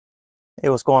Hey,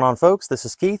 what's going on, folks? This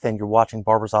is Keith, and you're watching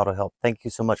Barber's Auto Help. Thank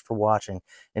you so much for watching.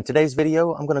 In today's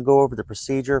video, I'm going to go over the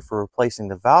procedure for replacing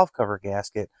the valve cover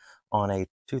gasket on a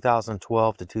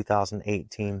 2012 to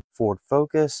 2018 Ford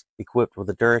Focus equipped with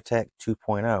a Duratec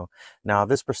 2.0. Now,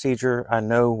 this procedure I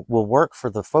know will work for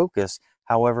the Focus.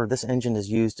 However, this engine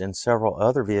is used in several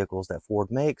other vehicles that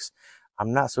Ford makes.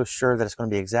 I'm not so sure that it's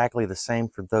going to be exactly the same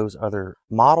for those other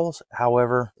models.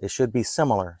 However, it should be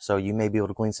similar, so you may be able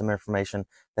to glean some information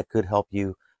that could help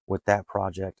you with that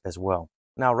project as well.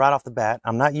 Now, right off the bat,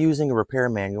 I'm not using a repair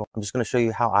manual. I'm just going to show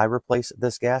you how I replace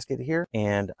this gasket here,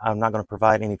 and I'm not going to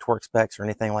provide any torque specs or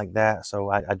anything like that, so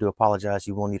I do apologize.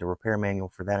 You will need a repair manual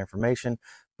for that information,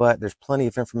 but there's plenty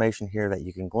of information here that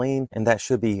you can glean, and that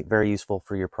should be very useful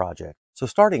for your project. So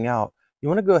starting out, you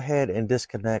want to go ahead and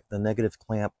disconnect the negative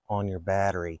clamp on your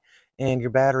battery, and your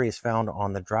battery is found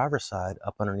on the driver's side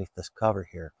up underneath this cover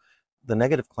here. The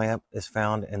negative clamp is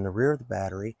found in the rear of the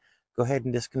battery. Go ahead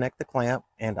and disconnect the clamp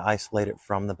and isolate it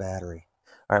from the battery.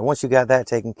 All right, once you got that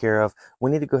taken care of, we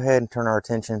need to go ahead and turn our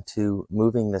attention to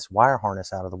moving this wire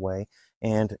harness out of the way.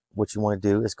 And what you want to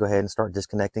do is go ahead and start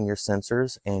disconnecting your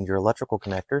sensors and your electrical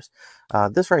connectors.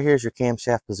 This right here is your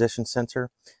camshaft position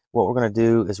sensor. What we're going to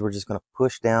do is we're just going to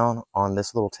push down on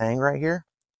this little tang right here.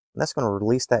 And that's going to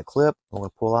release that clip. We're going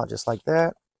to pull out just like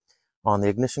that. On the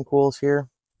ignition coils here,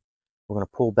 we're going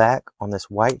to pull back on this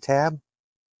white tab,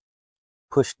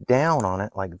 push down on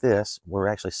it like this. We're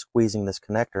actually squeezing this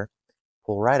connector,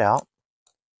 pull right out.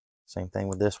 Same thing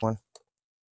with this one.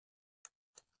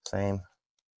 Same.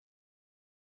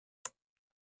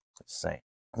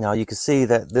 Now you can see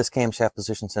that this camshaft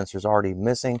position sensor is already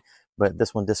missing, but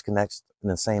this one disconnects in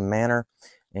the same manner.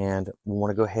 And we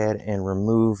want to go ahead and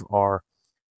remove our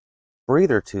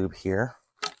breather tube here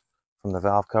from the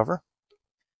valve cover.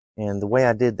 And the way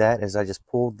I did that is I just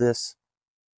pulled this,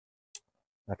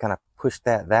 I kind of pushed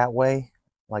that way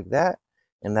like that,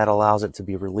 and that allows it to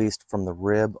be released from the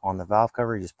rib on the valve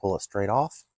cover. You just pull it straight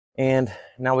off. And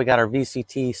now we got our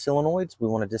VCT solenoids. We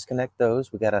want to disconnect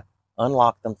those. We got to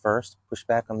unlock them first. Push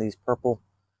back on these purple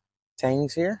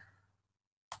tangs here.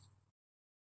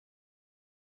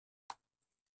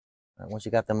 All right, once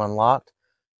you got them unlocked,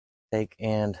 take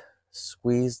and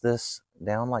squeeze this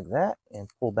down like that and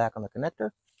pull back on the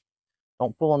connector.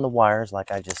 Don't pull on the wires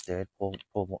like I just did.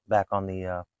 Pull back on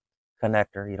the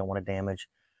connector. You don't want to damage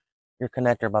your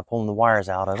connector by pulling the wires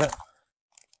out of it.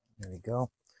 There we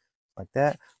go, like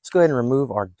that. Let's go ahead and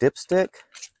remove our dipstick.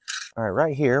 All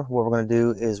right here, what we're going to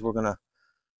do is we're going to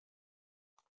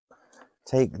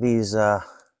take these and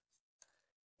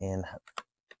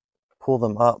pull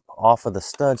them up off of the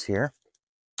studs here.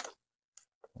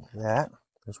 Like that.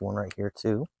 There's one right here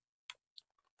too.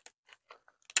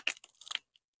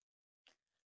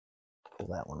 Pull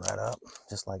that one right up,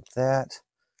 just like that.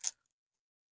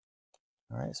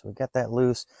 All right, so we got that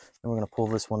loose, and we're going to pull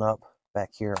this one up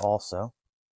back here also,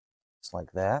 just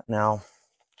like that. Now,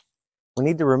 we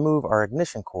need to remove our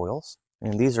ignition coils,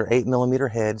 and these are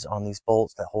 8mm heads on these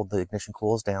bolts that hold the ignition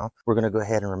coils down. We're going to go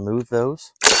ahead and remove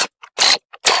those.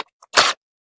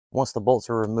 Once the bolts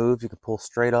are removed, you can pull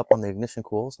straight up on the ignition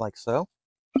coils like so.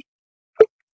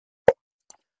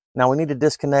 Now we need to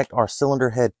disconnect our cylinder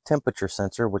head temperature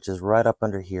sensor, which is right up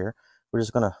under here. We're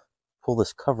just going to pull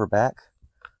this cover back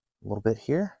a little bit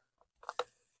here,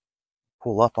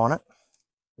 pull up on it.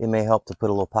 It may help to put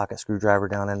a little pocket screwdriver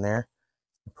down in there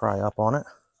and pry up on it.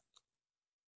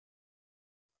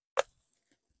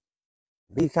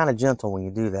 Be kind of gentle when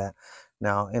you do that.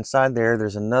 Now inside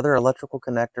there's another electrical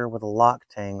connector with a lock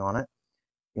tang on it.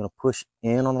 You're going to push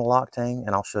in on the lock tang,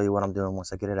 and I'll show you what I'm doing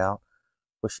once I get it out.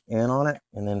 Push in on it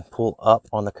and then pull up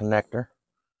on the connector.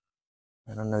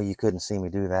 And I know you couldn't see me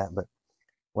do that, but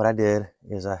what I did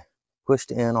is I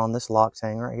pushed in on this lock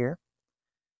tang right here,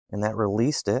 and that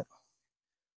released it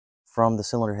from the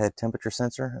cylinder head temperature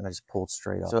sensor, and I just pulled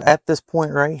straight up. So at this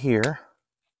point right here,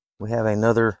 we have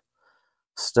another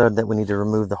stud that we need to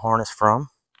remove the harness from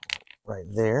right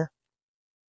there.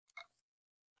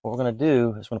 What we're going to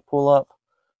do is we're going to pull up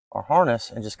our harness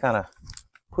and just kind of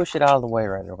push it out of the way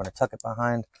right there. We're going to tuck it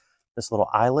behind this little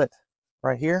eyelet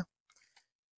right here.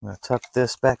 I'm going to tuck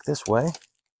this back this way.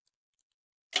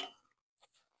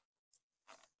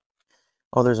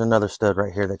 Oh, there's another stud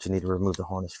right here that you need to remove the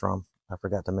harness from. I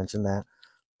forgot to mention that.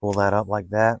 Pull that up like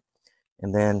that.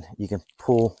 And then you can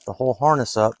pull the whole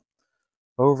harness up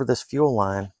over this fuel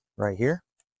line right here.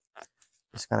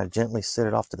 Just kind of gently sit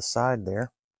it off to the side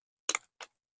there.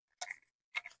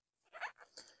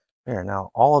 There, now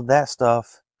all of that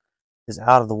stuff is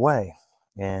out of the way,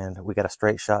 and we got a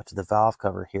straight shot to the valve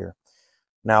cover here.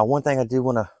 Now, one thing I do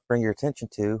want to bring your attention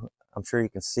to, I'm sure you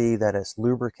can see that it's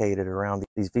lubricated around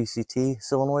these VCT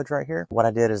solenoids right here. What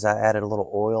I did is I added a little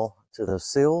oil to those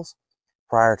seals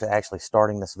prior to actually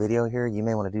starting this video here. You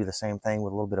may want to do the same thing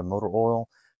with a little bit of motor oil,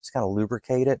 just kind of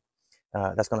lubricate it.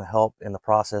 That's going to help in the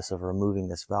process of removing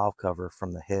this valve cover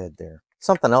from the head there.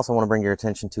 Something else I want to bring your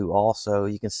attention to also,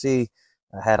 you can see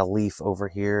I had a leaf over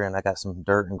here and I got some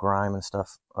dirt and grime and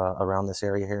stuff around this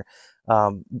area here.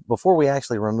 Before we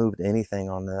actually removed anything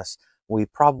on this, we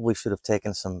probably should have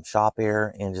taken some shop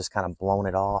air and just kind of blown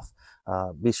it off.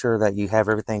 Be sure that you have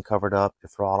everything covered up, your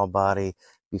throttle body,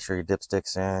 be sure your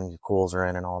dipstick's in, your coils are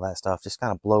in and all that stuff. Just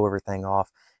kind of blow everything off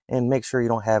and make sure you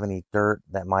don't have any dirt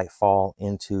that might fall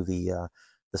into the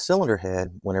cylinder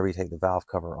head whenever you take the valve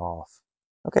cover off.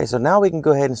 Okay, so now we can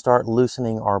go ahead and start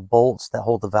loosening our bolts that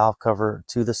hold the valve cover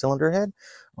to the cylinder head.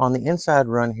 On the inside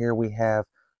run here, we have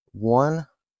 1,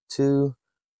 2,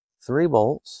 3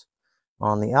 bolts.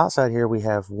 On the outside here, we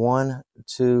have 1,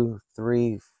 2,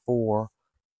 3, 4,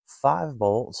 5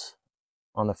 bolts.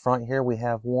 On the front here, we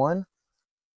have 1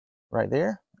 right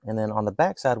there. And then on the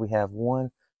back side, we have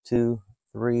 1, 2,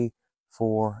 3,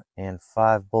 4, and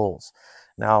 5 bolts.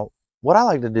 Now, what I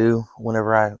like to do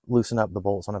whenever I loosen up the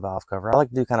bolts on a valve cover, I like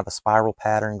to do kind of a spiral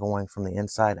pattern going from the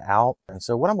inside out. And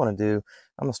so what I'm going to do,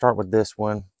 I'm going to start with this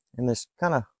one and just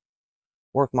kind of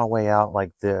work my way out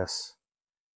like this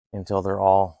until they're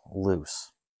all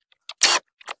loose.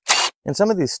 And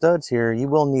some of these studs here, you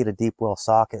will need a deep well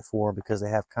socket for because they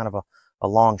have kind of a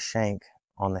long shank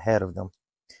on the head of them.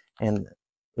 And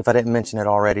if I didn't mention it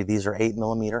already, these are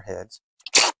 8mm heads.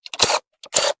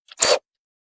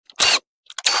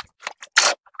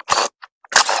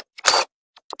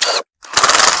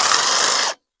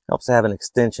 Helps to have an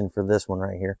extension for this one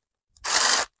right here.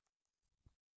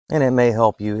 And it may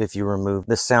help you if you remove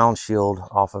the sound shield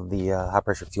off of the high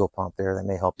pressure fuel pump there. That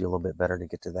may help you a little bit better to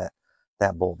get to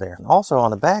that bolt there. And also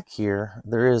on the back here,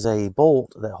 there is a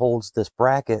bolt that holds this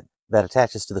bracket that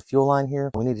attaches to the fuel line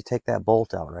here. We need to take that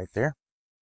bolt out right there.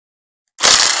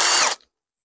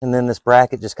 And then this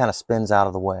bracket just kind of spins out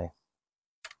of the way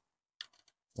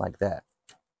like that.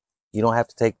 You don't have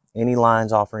to take any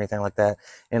lines off or anything like that.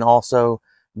 And also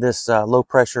this low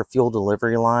pressure fuel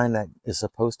delivery line that is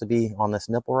supposed to be on this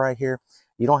nipple right here,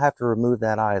 you don't have to remove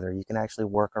that either. You can actually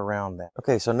work around that.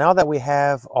 Okay, so now that we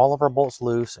have all of our bolts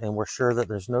loose and we're sure that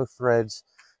there's no threads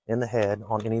in the head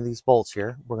on any of these bolts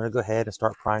here, we're going to go ahead and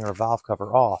start prying our valve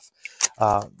cover off.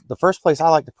 The first place I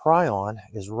like to pry on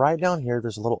is right down here.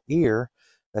 There's a little ear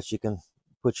that you can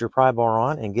put your pry bar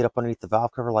on and get up underneath the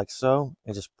valve cover like so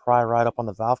and just pry right up on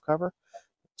the valve cover.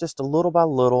 Just a little by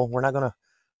little. We're not going to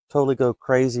totally go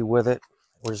crazy with it.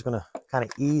 We're just going to kind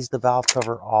of ease the valve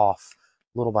cover off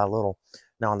little by little.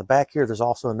 Now on the back here, there's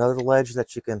also another ledge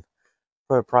that you can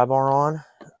put a pry bar on.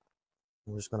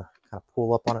 We're just going to kind of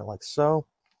pull up on it like so.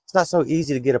 It's not so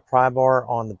easy to get a pry bar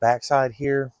on the back side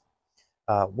here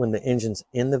when the engine's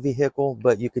in the vehicle,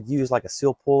 but you could use like a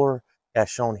seal puller as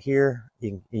shown here.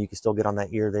 You can still get on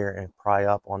that ear there and pry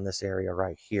up on this area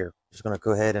right here. Just going to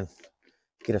go ahead and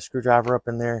get a screwdriver up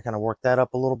in there, kind of work that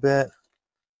up a little bit.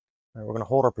 Right, we're going to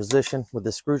hold our position with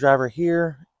this screwdriver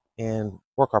here and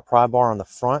work our pry bar on the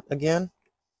front again.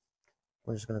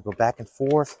 We're just going to go back and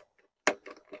forth.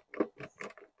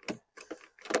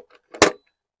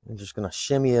 I'm just going to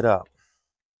shimmy it up.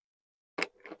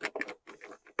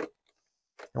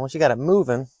 And once you got it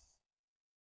moving,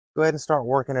 go ahead and start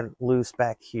working it loose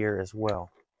back here as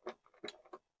well.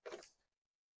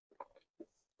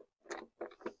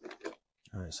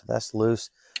 All right, so that's loose.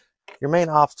 Your main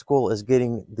obstacle is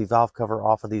getting the valve cover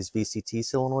off of these VCT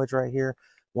solenoids right here.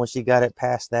 Once you got it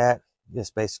past that,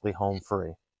 it's basically home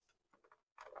free.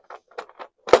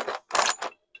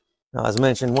 Now, as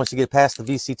mentioned, once you get past the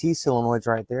VCT solenoids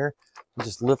right there, you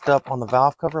just lift up on the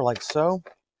valve cover like so.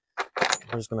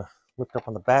 We're just going to lift up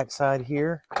on the back side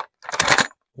here,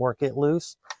 work it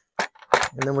loose,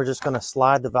 and then we're just going to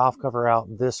slide the valve cover out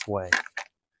this way.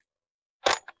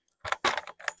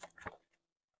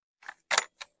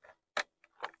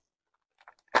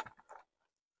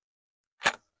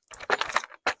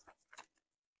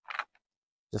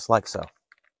 Just like so.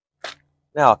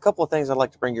 Now, a couple of things I'd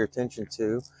like to bring your attention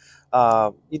to.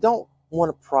 You don't want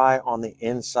to pry on the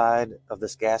inside of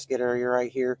this gasket area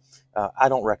right here. I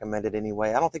don't recommend it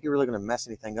anyway. I don't think you're really going to mess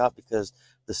anything up because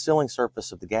the sealing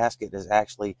surface of the gasket is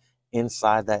actually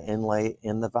inside that inlay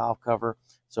in the valve cover.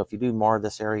 So if you do mar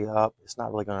this area up, it's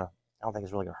not really going to, I don't think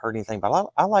it's really going to hurt anything. But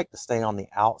I like to stay on the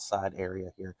outside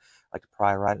area here. I like to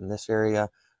pry right in this area,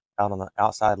 out on the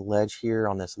outside ledge here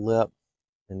on this lip,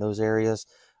 in those areas.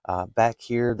 Back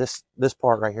here, this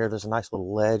part right here, there's a nice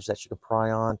little ledge that you can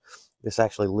pry on. This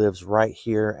actually lives right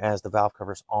here as the valve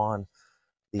cover's on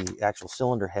the actual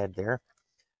cylinder head there,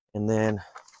 and then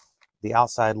the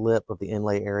outside lip of the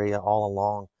inlay area all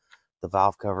along the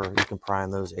valve cover. You can pry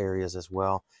in those areas as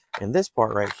well. And this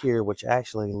part right here, which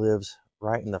actually lives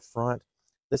right in the front,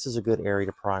 this is a good area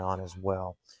to pry on as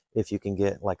well. If you can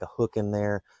get like a hook in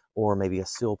there, or maybe a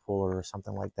seal puller or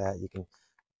something like that, you can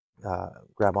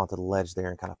grab onto the ledge there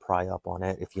and kind of pry up on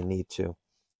it if you need to.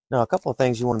 Now, a couple of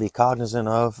things you want to be cognizant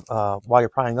of while you're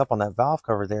prying up on that valve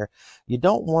cover there. You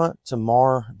don't want to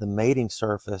mar the mating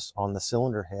surface on the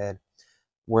cylinder head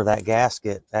where that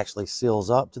gasket actually seals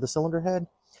up to the cylinder head.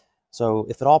 So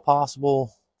if at all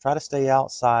possible, try to stay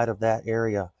outside of that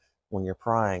area when you're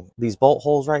prying. These bolt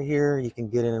holes right here, you can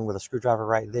get in with a screwdriver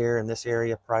right there in this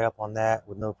area, pry up on that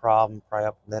with no problem, pry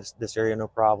up this area, no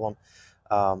problem.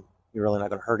 You're really not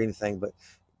going to hurt anything, but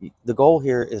the goal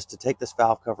here is to take this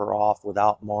valve cover off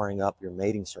without marring up your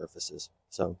mating surfaces.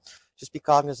 So just be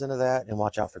cognizant of that and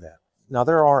watch out for that. Now,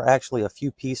 there are actually a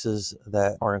few pieces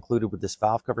that are included with this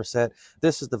valve cover set.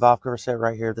 This is the valve cover set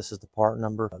right here. This is the part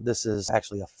number. This is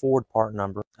actually a Ford part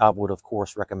number. I would, of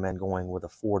course, recommend going with a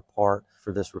Ford part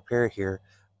for this repair here,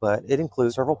 but it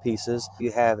includes several pieces.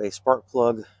 You have a spark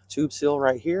plug tube seal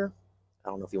right here. I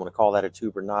don't know if you want to call that a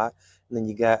tube or not. And then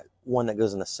you got one that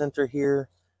goes in the center here,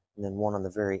 and then one on the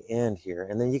very end here.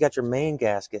 And then you got your main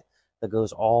gasket that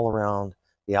goes all around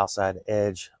the outside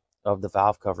edge of the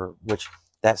valve cover, which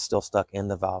that's still stuck in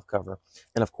the valve cover.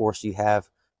 And of course, you have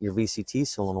your VCT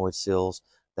solenoid seals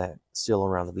that seal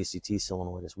around the VCT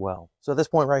solenoid as well. So at this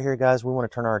point right here, guys, we want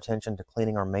to turn our attention to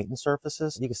cleaning our mating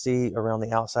surfaces. You can see around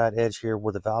the outside edge here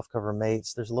where the valve cover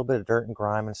mates, there's a little bit of dirt and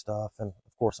grime and stuff. And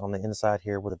of course, on the inside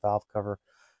here where the valve cover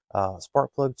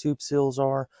spark plug tube seals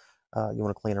are, you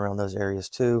want to clean around those areas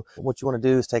too. What you want to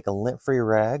do is take a lint-free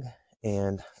rag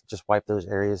and just wipe those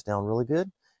areas down really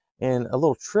good. And a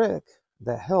little trick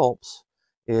that helps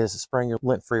is spraying your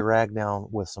lint-free rag down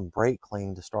with some brake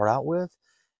clean to start out with,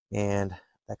 and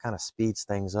that kind of speeds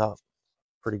things up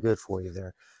pretty good for you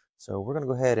there. So we're going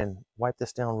to go ahead and wipe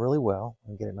this down really well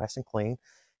and get it nice and clean.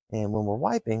 And when we're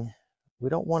wiping, we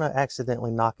don't want to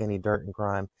accidentally knock any dirt and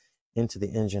grime into the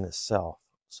engine itself.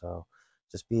 So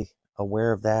just be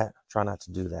aware of that. Try not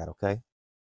to do that, okay?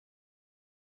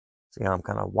 See how I'm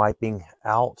kind of wiping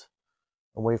out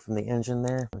away from the engine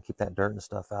there and keep that dirt and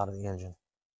stuff out of the engine.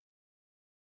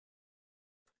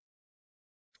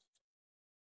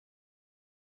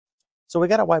 So we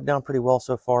got it wiped down pretty well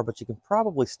so far, but you can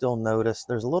probably still notice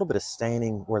there's a little bit of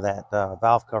staining where that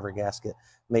valve cover gasket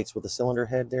mates with the cylinder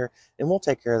head there. And we'll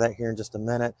take care of that here in just a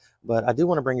minute. But I do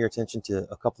want to bring your attention to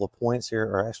a couple of points here,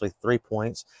 or actually 3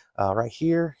 points. Right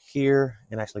here, here,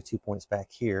 and actually 2 points back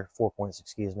here, 4 points,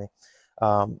 excuse me.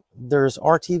 There's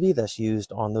RTV that's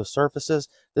used on those surfaces.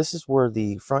 This is where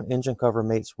the front engine cover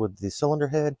mates with the cylinder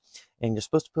head. And you're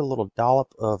supposed to put a little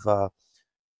dollop of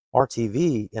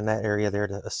RTV in that area there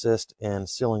to assist in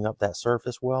sealing up that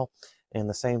surface well. And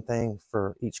the same thing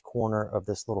for each corner of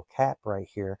this little cap right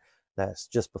here that's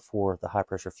just before the high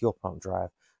pressure fuel pump drive.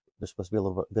 There's supposed to be a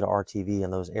little bit of RTV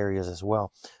in those areas as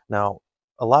well. Now,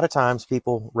 a lot of times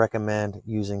people recommend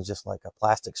using just like a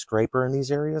plastic scraper in these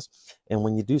areas. And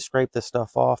when you do scrape this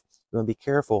stuff off, you want to be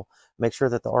careful. Make sure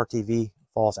that the RTV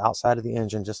falls outside of the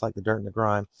engine, just like the dirt and the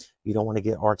grime. You don't want to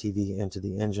get RTV into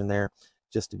the engine there,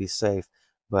 just to be safe.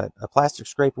 But a plastic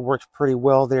scraper works pretty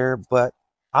well there, but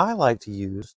I like to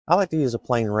use a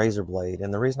plain razor blade.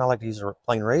 And the reason I like to use a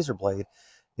plain razor blade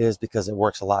is because it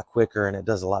works a lot quicker and it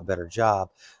does a lot better job.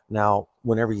 Now,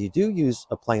 whenever you do use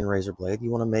a plain razor blade, you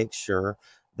want to make sure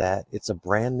that it's a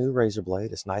brand new razor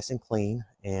blade. It's nice and clean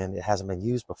and it hasn't been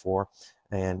used before,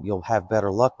 and you'll have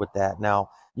better luck with that. Now,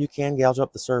 you can gouge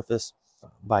up the surface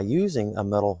by using a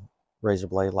metal razor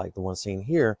blade like the one seen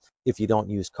here if you don't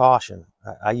use caution.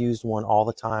 I used one all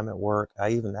the time at work. I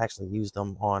even actually used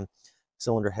them on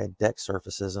cylinder head deck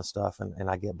surfaces and stuff, and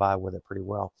I get by with it pretty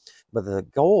well. But the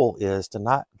goal is to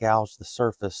not gouge the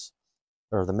surface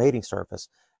or the mating surface.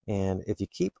 And if you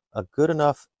keep a good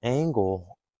enough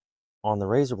angle on the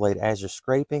razor blade as you're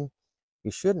scraping, you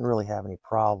shouldn't really have any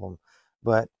problem.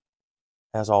 But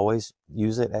as always,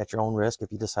 use it at your own risk.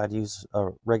 If you decide to use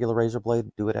a regular razor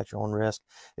blade, do it at your own risk.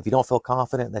 If you don't feel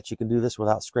confident that you can do this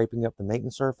without scraping up the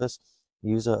mating surface,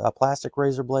 use a plastic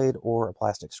razor blade or a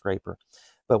plastic scraper.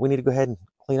 But we need to go ahead and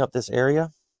clean up this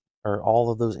area, or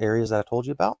all of those areas that I told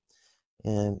you about,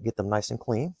 and get them nice and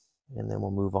clean, and then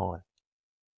we'll move on.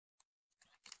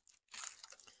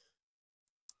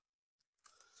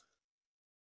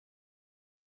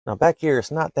 Now back here,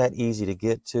 it's not that easy to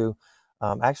get to.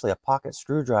 Actually, a pocket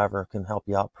screwdriver can help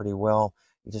you out pretty well.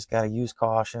 You just got to use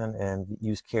caution and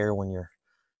use care when you're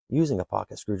using a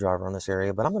pocket screwdriver on this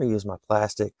area, but I'm going to use my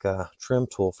plastic trim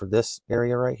tool for this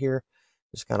area right here.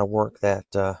 Just kind of work that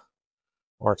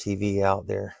RTV out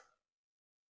there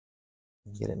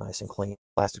and get it nice and clean.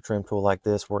 Plastic trim tool like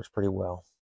this works pretty well.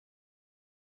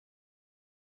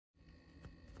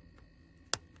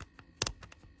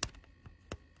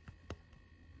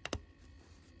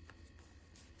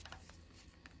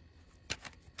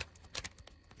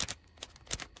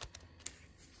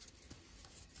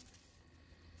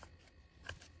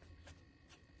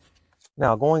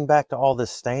 Now, going back to all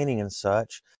this staining and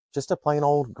such, just a plain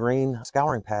old green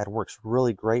scouring pad works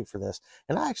really great for this.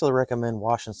 And I actually recommend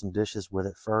washing some dishes with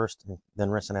it first and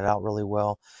then rinsing it out really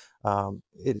well.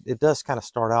 It does kind of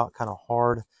start out kind of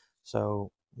hard,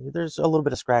 so there's a little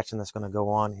bit of scratching that's going to go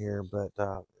on here, but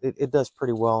it does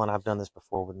pretty well, and I've done this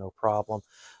before with no problem.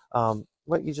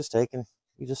 What you just take and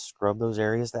you just scrub those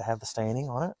areas that have the staining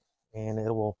on it, and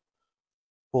it will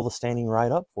pull the staining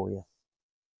right up for you.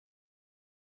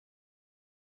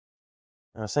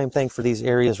 Same thing for these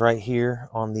areas right here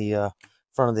on the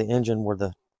front of the engine where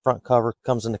the front cover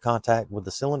comes into contact with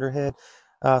the cylinder head.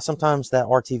 Sometimes that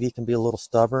RTV can be a little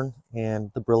stubborn,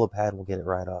 and the Brillo pad will get it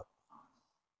right up.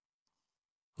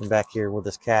 And back here where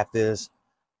this cap is,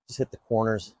 just hit the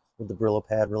corners with the Brillo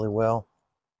pad really well.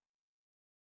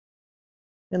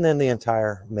 And then the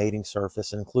entire mating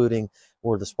surface, including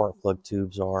where the spark plug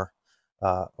tubes are,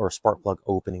 or spark plug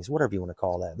openings, whatever you want to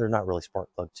call that. They're not really spark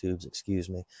plug tubes, excuse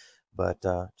me. But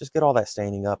just get all that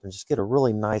staining up and just get a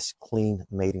really nice, clean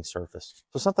mating surface.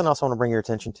 So something else I want to bring your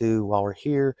attention to while we're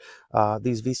here,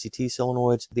 these VCT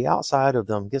solenoids, the outside of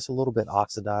them gets a little bit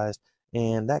oxidized,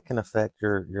 and that can affect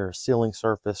your sealing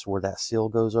surface where that seal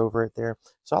goes over it there.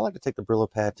 So I like to take the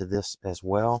Brillo pad to this as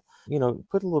well. You know,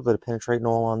 put a little bit of penetrating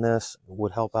oil on this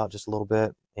would help out just a little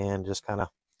bit, and just kind of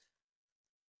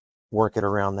work it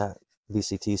around that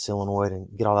VCT solenoid and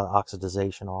get all that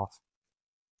oxidization off.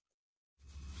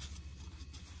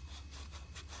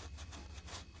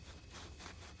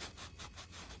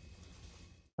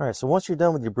 All right, so once you're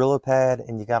done with your Brillo pad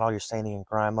and you got all your staining and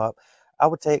grime up, I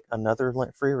would take another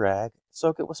lint-free rag,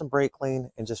 soak it with some brake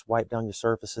clean, and just wipe down your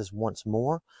surfaces once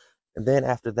more. And then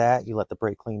after that, you let the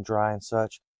brake clean dry and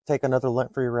such. Take another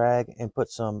lint-free rag and put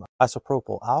some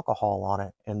isopropyl alcohol on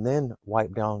it, and then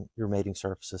wipe down your mating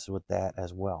surfaces with that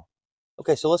as well.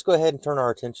 Okay, so let's go ahead and turn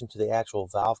our attention to the actual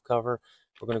valve cover.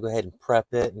 We're going to go ahead and prep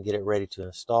it and get it ready to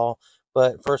install.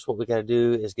 But first, what we got to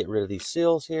do is get rid of these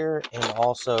seals here, and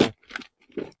also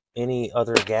any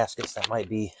other gaskets that might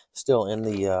be still in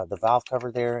the valve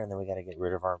cover there, and then we got to get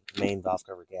rid of our main valve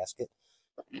cover gasket.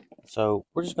 So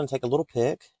we're just going to take a little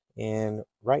pick, and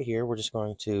right here we're just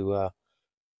going to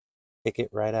pick it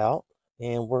right out,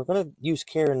 and we're going to use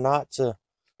care not to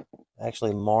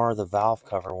actually mar the valve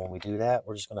cover when we do that.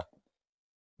 We're just going to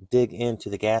dig into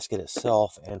the gasket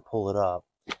itself and pull it up.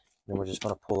 Then we're just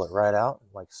going to pull it right out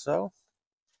like so.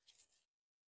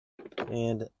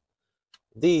 And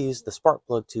these, the spark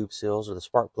plug tube seals or the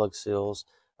spark plug seals,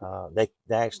 they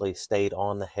actually stayed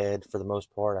on the head for the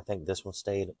most part. I think this one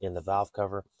stayed in the valve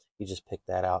cover. You just pick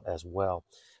that out as well.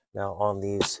 Now on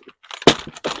these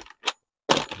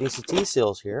VCT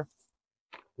seals here,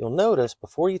 you'll notice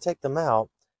before you take them out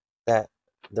that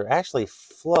they're actually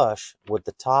flush with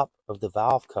the top of the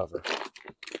valve cover.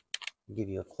 I'll give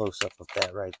you a close-up of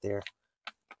that right there.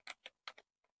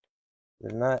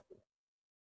 They're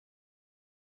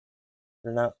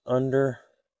not under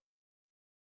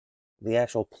the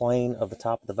actual plane of the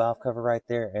top of the valve cover right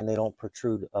there, and they don't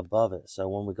protrude above it. So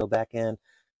when we go back in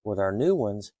with our new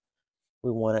ones,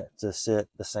 we want it to sit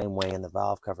the same way in the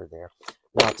valve cover there.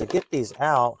 Now to get these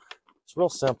out, it's real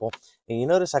simple. And you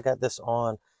notice I got this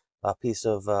on a piece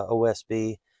of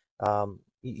OSB.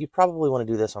 You probably want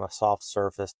to do this on a soft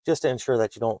surface just to ensure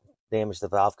that you don't damage the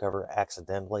valve cover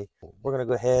accidentally. We're going to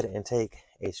go ahead and take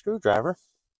a screwdriver,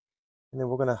 and then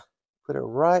we're going to put it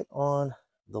right on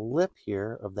the lip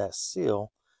here of that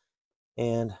seal.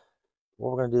 And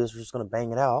what we're going to do is we're just going to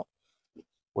bang it out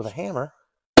with a hammer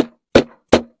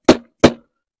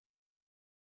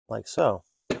like so.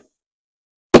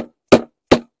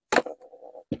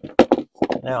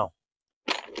 Now,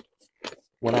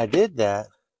 when I did that,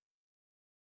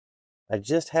 I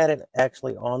just had it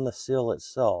actually on the seal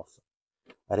itself.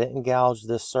 I didn't gouge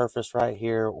this surface right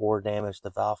here or damage the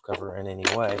valve cover in any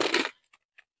way.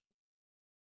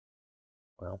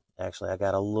 Well, actually, I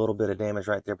got a little bit of damage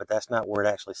right there, but that's not where it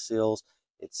actually seals.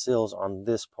 It seals on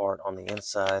this part on the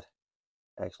inside,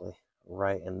 actually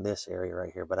right in this area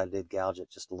right here, but I did gouge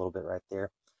it just a little bit right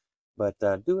there. But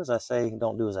do as I say,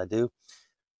 don't do as I do.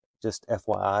 Just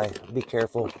FYI, be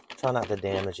careful. Try not to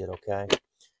damage it, okay?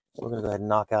 We're going to go ahead and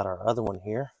knock out our other one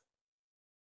here.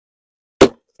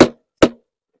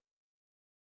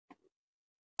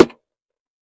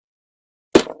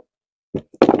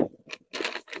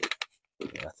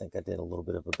 think I did a little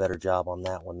bit of a better job on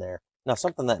that one there. Now,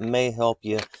 something that may help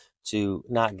you to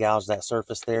not gouge that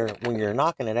surface there, when you're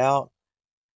knocking it out,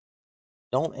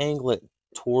 don't angle it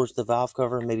towards the valve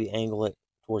cover. Maybe angle it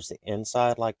towards the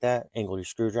inside like that. Angle your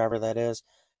screwdriver, that is.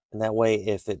 And that way,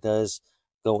 if it does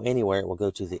go anywhere, it will go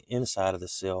to the inside of the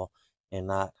seal and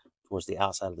not towards the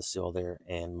outside of the seal there,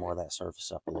 and more that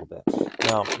surface up a little bit.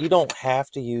 Now, you don't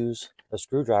have to use a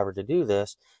screwdriver to do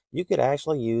this. You could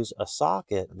actually use a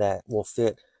socket that will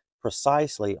fit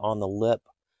precisely on the lip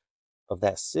of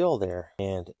that seal there,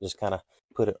 and just kind of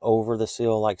put it over the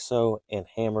seal like so, and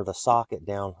hammer the socket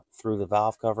down through the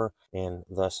valve cover, and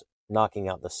thus knocking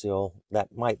out the seal.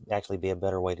 That might actually be a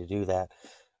better way to do that,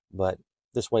 but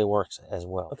this way works as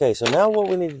well. Okay, so now what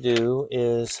we need to do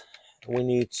is we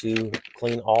need to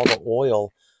clean all the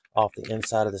oil off the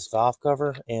inside of this valve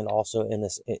cover, and also in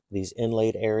these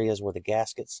inlaid areas where the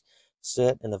gaskets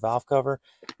sit in the valve cover.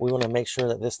 We want to make sure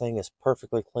that this thing is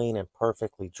perfectly clean and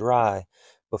perfectly dry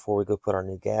before we go put our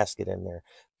new gasket in there.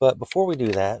 But before we do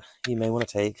that, you may want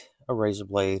to take a razor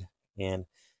blade and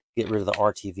get rid of the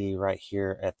RTV right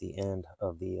here at the end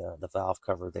of the valve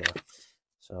cover there.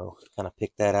 So kind of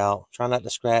pick that out. Try not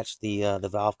to scratch the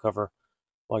valve cover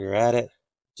while you're at it.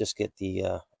 Just get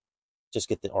the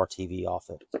RTV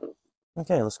off it.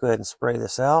 Okay, let's go ahead and spray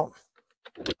this out.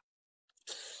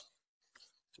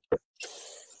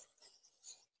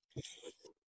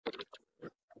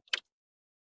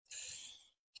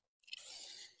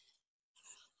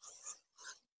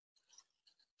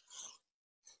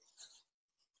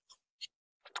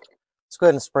 Let's go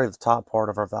ahead and spray the top part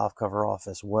of our valve cover off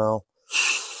as well.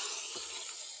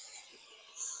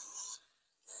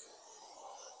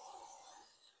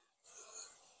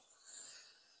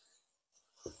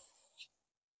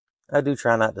 I do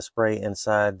try not to spray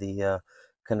inside the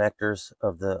connectors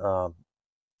of the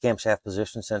camshaft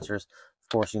position sensors. Of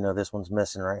course, you know, this one's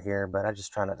missing right here, but I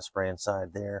just try not to spray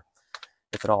inside there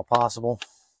if at all possible.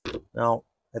 Now,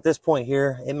 at this point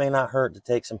here, it may not hurt to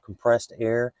take some compressed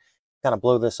air, kind of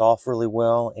blow this off really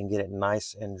well and get it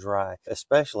nice and dry,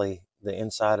 especially the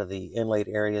inside of the inlaid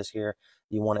areas here.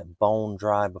 You want it bone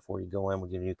dry before you go in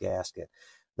with your new gasket.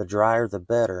 The drier the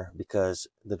better, because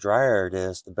the drier it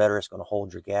is, the better it's going to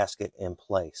hold your gasket in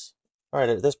place. All right,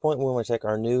 at this point, we want to take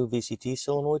our new VCT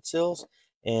solenoid seals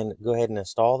and go ahead and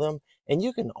install them. And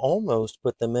you can almost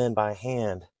put them in by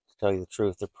hand, to tell you the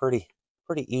truth. They're pretty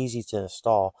easy to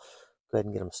install. Go ahead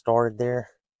and get them started there.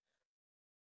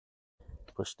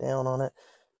 Push down on it.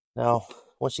 Now,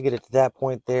 once you get it to that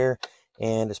point there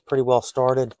and it's pretty well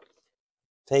started,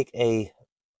 take a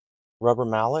rubber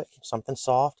mallet, something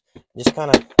soft, and just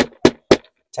kind of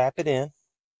tap it in.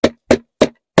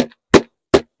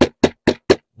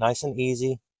 Nice and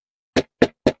easy.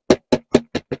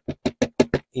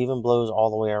 Even blows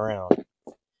all the way around.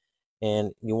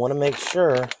 And you want to make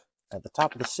sure at the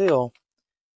top of the seal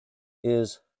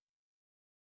is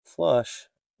flush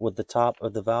with the top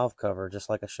of the valve cover, just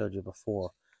like I showed you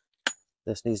before.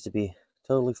 This needs to be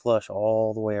totally flush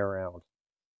all the way around.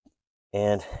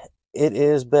 And it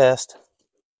is best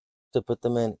to put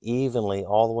them in evenly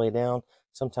all the way down.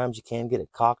 Sometimes you can get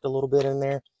it cocked a little bit in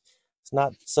there. It's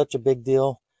not such a big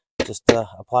deal. Just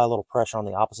apply a little pressure on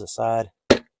the opposite side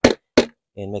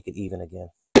and make it even again.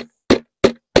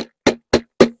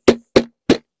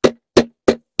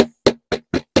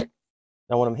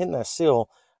 Now when I'm hitting that seal,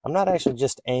 I'm not actually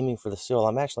just aiming for the seal.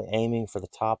 I'm actually aiming for the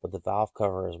top of the valve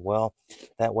cover as well.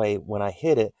 That way when I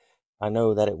hit it, I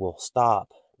know that it will stop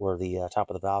where the top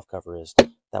of the valve cover is.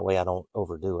 That way I don't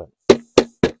overdo it.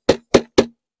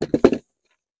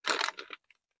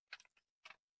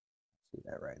 See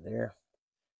that right there?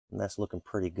 And that's looking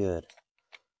pretty good.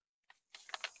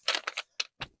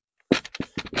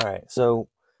 All right, so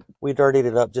we dirtied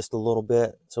it up just a little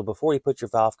bit. So before you put your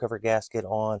valve cover gasket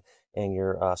on and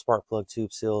your spark plug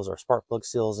tube seals or spark plug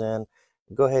seals in,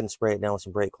 go ahead and spray it down with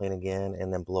some brake clean again,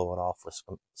 and then blow it off with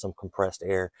some compressed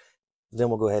air. Then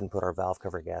we'll go ahead and put our valve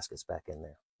cover gaskets back in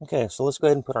there. Okay, so let's go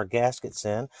ahead and put our gaskets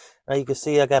in. Now you can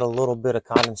see I got a little bit of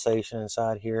condensation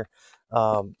inside here.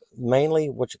 Mainly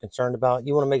what you're concerned about,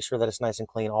 you want to make sure that it's nice and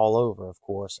clean all over, of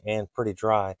course, and pretty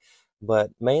dry.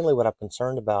 But mainly what I'm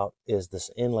concerned about is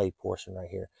this inlay portion right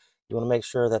here. You want to make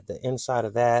sure that the inside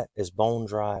of that is bone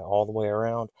dry all the way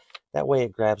around. That way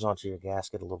it grabs onto your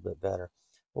gasket a little bit better.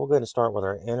 We'll go ahead and start with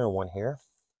our inner one here.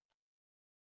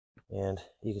 And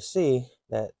you can see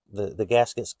that the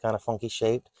gasket's kind of funky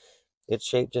shaped. It's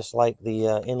shaped just like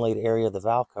the inlaid area of the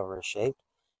valve cover is shaped.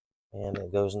 And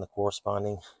it goes in the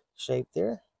corresponding shape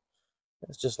there.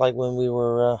 It's just like when we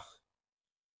were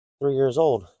 3 years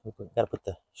old. We got to put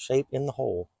the shape in the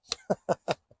hole.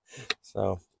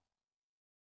 So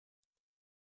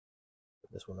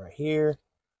this one right here.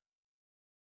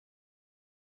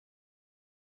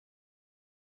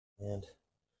 And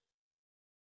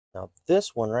now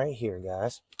this one right here,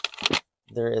 guys,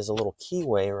 there is a little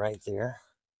keyway right there.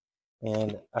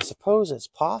 And I suppose it's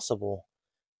possible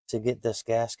to get this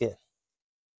gasket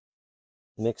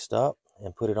mixed up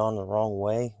and put it on the wrong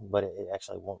way, but it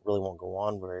actually won't go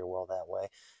on very well that way.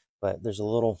 But there's a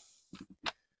little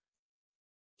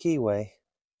keyway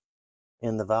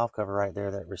in the valve cover right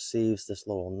there that receives this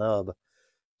little nub.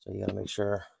 So you got to make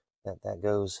sure that that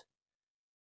goes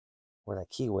where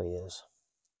that keyway is.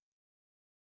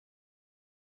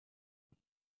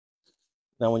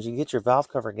 Now, when you get your valve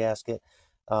cover gasket,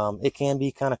 it can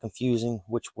be kind of confusing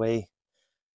which way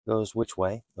goes which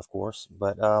way, of course.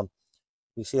 But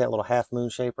you see that little half moon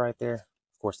shape right there?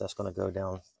 Of course, that's going to go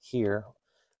down here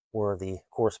where the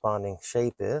corresponding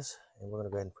shape is. And we're going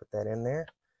to go ahead and put that in there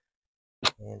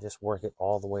and just work it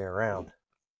all the way around.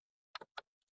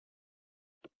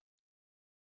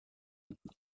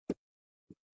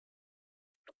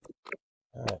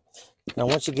 All right. Now,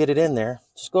 once you get it in there,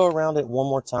 just go around it one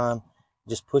more time.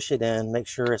 Just push it in. Make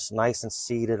sure it's nice and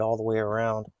seated all the way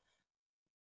around.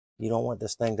 You don't want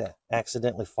this thing to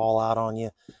accidentally fall out on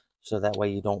you, so that way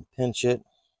you don't pinch it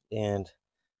and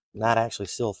not actually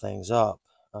seal things up.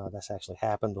 That's actually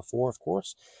happened before, of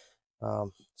course.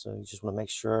 So you just want to make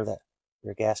sure that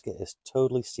your gasket is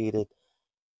totally seated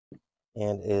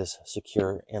and is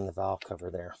secure in the valve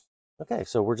cover there. Okay,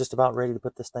 so we're just about ready to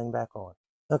put this thing back on.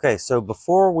 Okay, so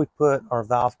before we put our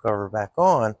valve cover back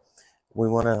on, we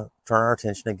want to turn our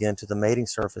attention again to the mating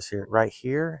surface here, right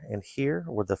here and here,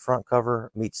 where the front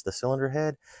cover meets the cylinder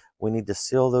head. We need to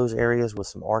seal those areas with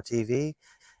some RTV.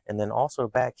 And then also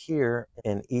back here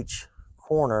in each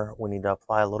corner, we need to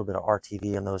apply a little bit of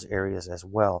RTV in those areas as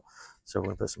well. So we're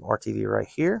going to put some RTV right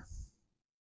here.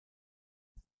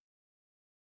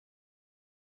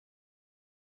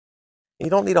 You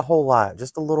don't need a whole lot,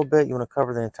 just a little bit. You want to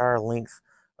cover the entire length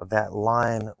of that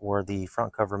line where the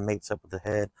front cover mates up with the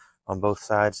head on both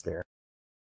sides there.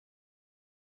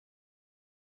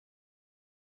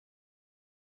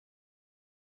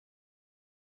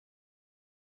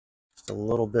 Just a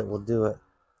little bit will do it.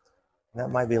 That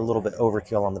might be a little bit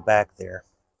overkill on the back there.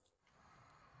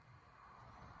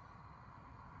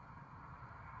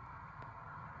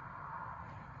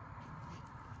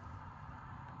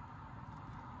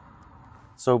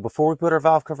 So before we put our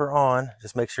valve cover on,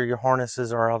 just make sure your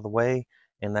harnesses are out of the way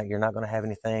and that you're not going to have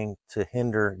anything to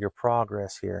hinder your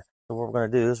progress here. So what we're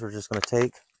going to do is we're just going to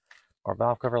take our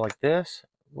valve cover like this.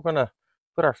 We're going to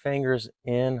put our fingers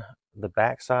in the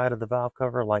back side of the valve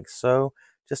cover like so,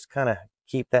 just to kind of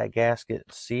keep that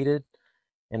gasket seated.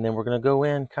 And then we're going to go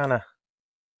in kind of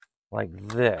like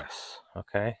this,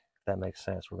 okay? If that makes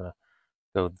sense. We're going to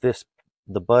go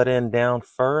the butt end down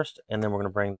first, and then we're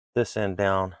going to bring this end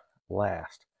down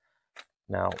last.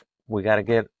 Now, we got to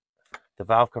get the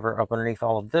valve cover up underneath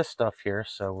all of this stuff here,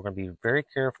 so we're going to be very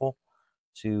careful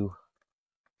to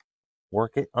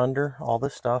work it under all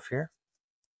this stuff here.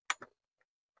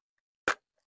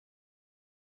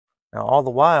 Now, all the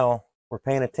while, we're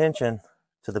paying attention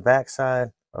to the back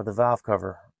side of the valve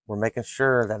cover. We're making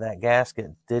sure that that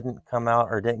gasket didn't come out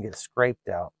or didn't get scraped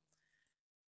out.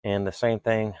 And the same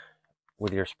thing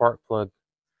with your spark plug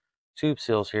tube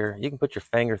seals here. You can put your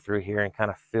finger through here and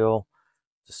kind of feel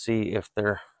to see if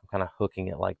they're, I'm kind of hooking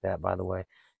it like that, by the way.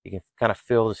 You can kind of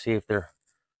feel to see if they're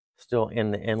still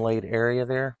in the inlaid area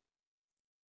there.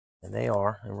 And they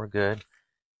are, and we're good.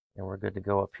 And we're good to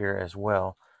go up here as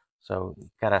well. So you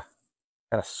gotta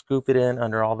kind of scoop it in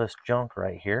under all this junk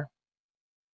right here.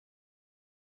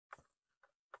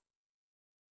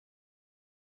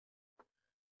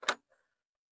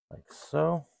 Like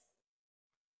so.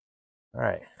 All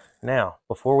right, now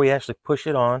before we actually push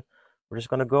it on, we're just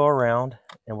going to go around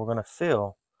and we're going to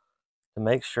feel to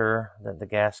make sure that the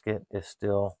gasket is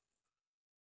still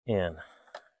in.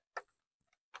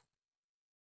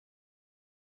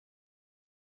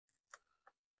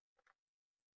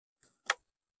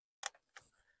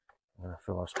 I'm going to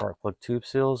fill our spark plug tube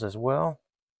seals as well.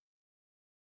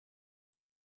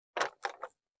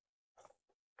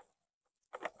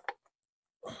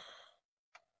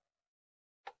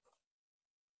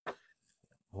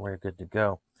 We're good to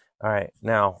go. All right,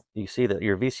 now you see that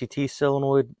your VCT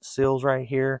solenoid seals right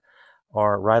here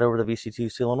are right over the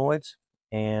VCT solenoids,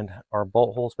 and our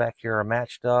bolt holes back here are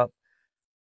matched up,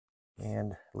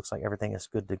 and looks like everything is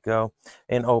good to go.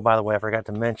 And oh, by the way, I forgot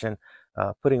to mention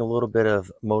putting a little bit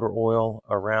of motor oil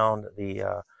around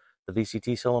the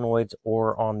VCT solenoids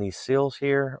or on these seals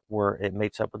here where it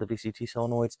mates up with the VCT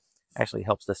solenoids actually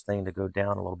helps this thing to go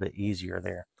down a little bit easier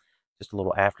there. Just a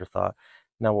little afterthought.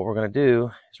 Now what we're going to do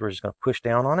is we're just going to push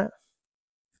down on it,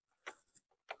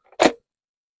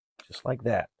 just like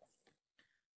that.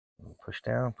 Push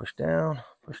down, push down,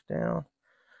 push down.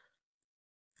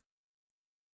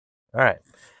 All right.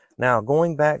 Now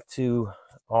going back to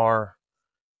our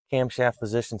camshaft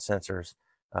position sensors,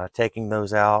 taking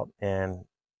those out, and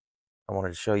I wanted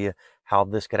to show you how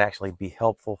this could actually be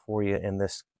helpful for you in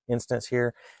this instance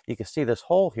here. You can see this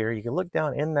hole here. You can look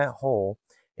down in that hole.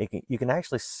 You can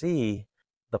actually see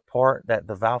the part that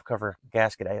the valve cover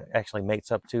gasket actually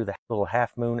mates up to, the little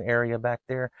half moon area back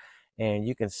there. And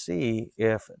you can see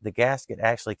if the gasket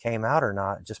actually came out or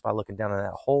not just by looking down in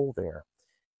that hole there.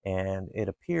 And it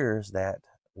appears that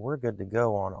we're good to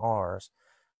go on ours.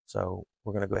 So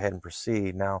we're going to go ahead and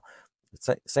proceed. Now,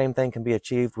 the same thing can be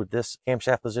achieved with this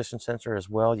camshaft position sensor as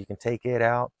well. You can take it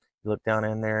out, you look down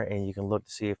in there, and you can look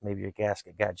to see if maybe your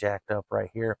gasket got jacked up right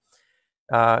here.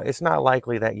 It's not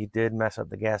likely that you did mess up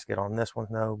the gasket on this one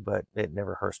though, but it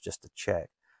never hurts just to check.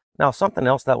 Now, something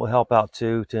else that will help out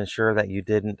too to ensure that you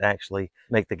didn't actually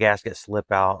make the gasket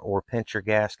slip out or pinch your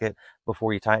gasket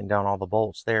before you tighten down all the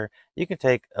bolts there, you can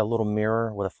take a little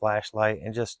mirror with a flashlight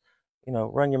and just,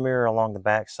 run your mirror along the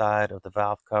back side of the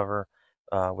valve cover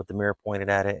with the mirror pointed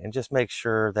at it, and just make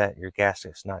sure that your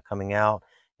gasket's not coming out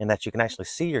and that you can actually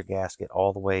see your gasket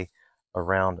all the way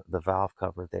around the valve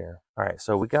cover there. All right,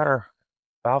 so we got our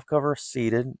valve cover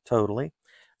seated totally.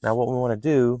 Now what we want to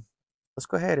do, let's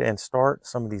go ahead and start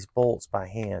some of these bolts by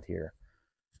hand here.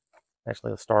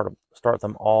 Actually, let's start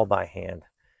them all by hand.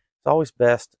 It's always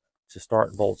best to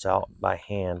start bolts out by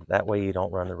hand. That way you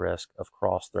don't run the risk of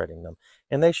cross-threading them.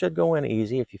 And they should go in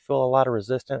easy. If you feel a lot of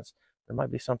resistance, there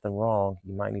might be something wrong.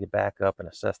 You might need to back up and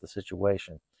assess the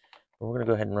situation. But we're going to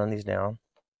go ahead and run these down.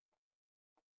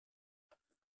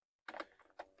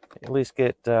 At least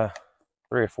get 3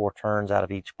 or 4 turns out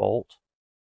of each bolt.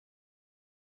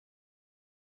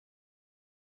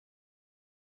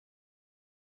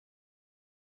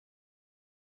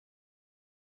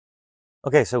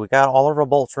 Okay, so we got all of our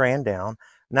bolts ran down.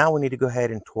 Now we need to go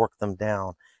ahead and torque them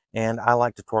down. And I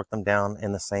like to torque them down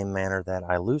in the same manner that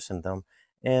I loosened them,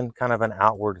 in kind of an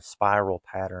outward spiral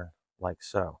pattern like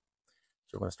so.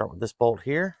 So we're going to start with this bolt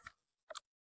here.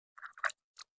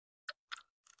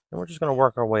 And we're just going to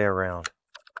work our way around.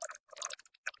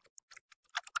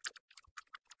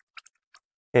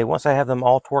 Okay, once I have them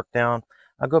all torqued down,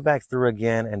 I'll go back through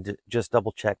again and just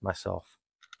double check myself.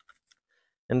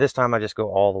 And this time I just go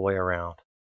all the way around.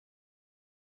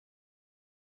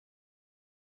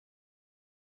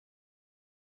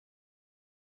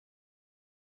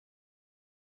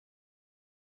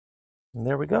 And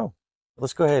there we go.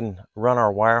 Let's go ahead and run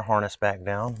our wire harness back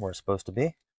down where it's supposed to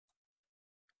be.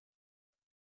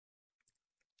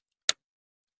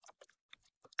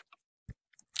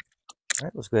 All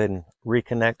right, let's go ahead and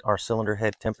reconnect our cylinder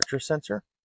head temperature sensor.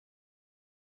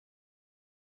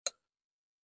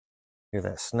 Hear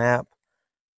that snap.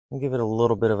 And give it a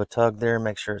little bit of a tug there,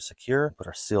 make sure it's secure. Put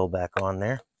our seal back on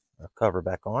there, our cover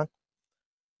back on.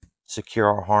 Secure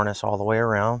our harness all the way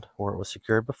around where it was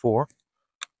secured before.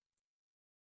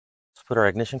 Let's put our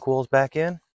ignition coils back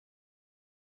in.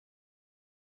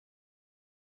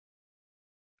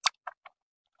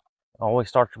 Always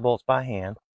start your bolts by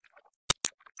hand.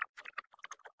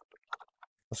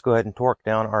 Let's go ahead and torque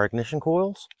down our ignition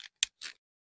coils.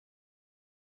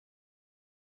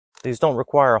 These don't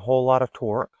require a whole lot of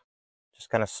torque, just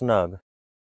kind of snug.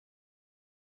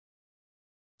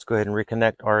 Let's go ahead and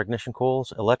reconnect our ignition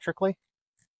coils electrically.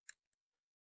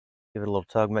 Give it a little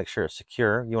tug, make sure it's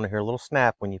secure. You want to hear a little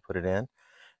snap when you put it in.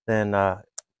 Then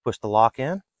push the lock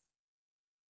in.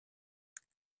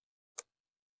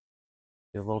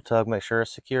 Give a little tug, make sure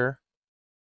it's secure.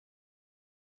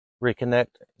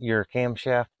 Reconnect your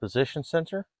camshaft position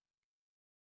sensor.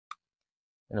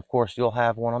 And of course, you'll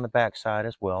have one on the back side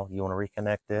as well. You want to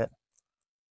reconnect it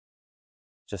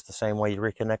just the same way you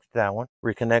reconnected that one.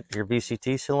 Reconnect your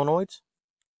VCT solenoids.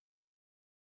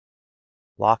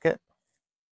 Lock it.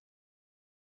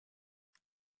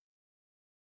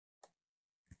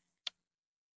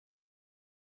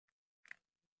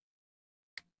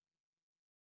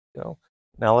 Go.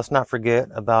 Now let's not forget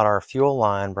about our fuel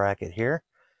line bracket here.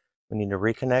 We need to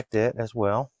reconnect it as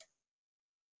well.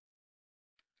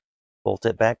 Bolt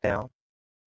it back down.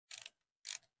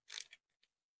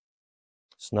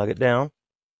 Snug it down.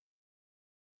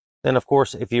 Then of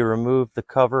course, if you remove the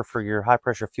cover for your high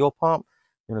pressure fuel pump,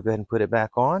 you're going to go ahead and put it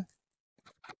back on,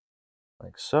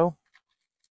 like so.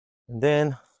 And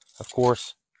then, of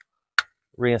course,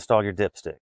 reinstall your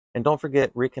dipstick. And don't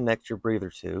forget, reconnect your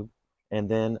breather tube, and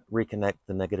then reconnect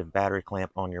the negative battery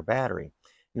clamp on your battery.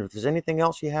 And if there's anything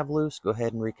else you have loose, go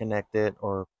ahead and reconnect it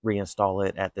or reinstall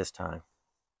it at this time.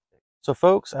 So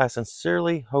folks, I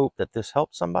sincerely hope that this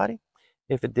helped somebody.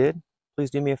 If it did, please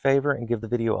do me a favor and give the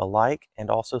video a like and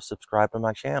also subscribe to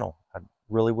my channel. I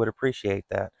really would appreciate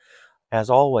that. As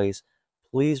always,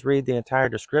 please read the entire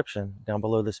description down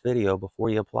below this video before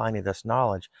you apply any of this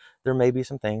knowledge. There may be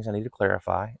some things I need to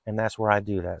clarify, and that's where I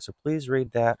do that. So please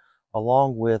read that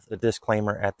along with the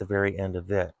disclaimer at the very end of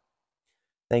it.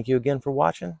 Thank you again for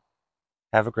watching.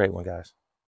 Have a great one, guys.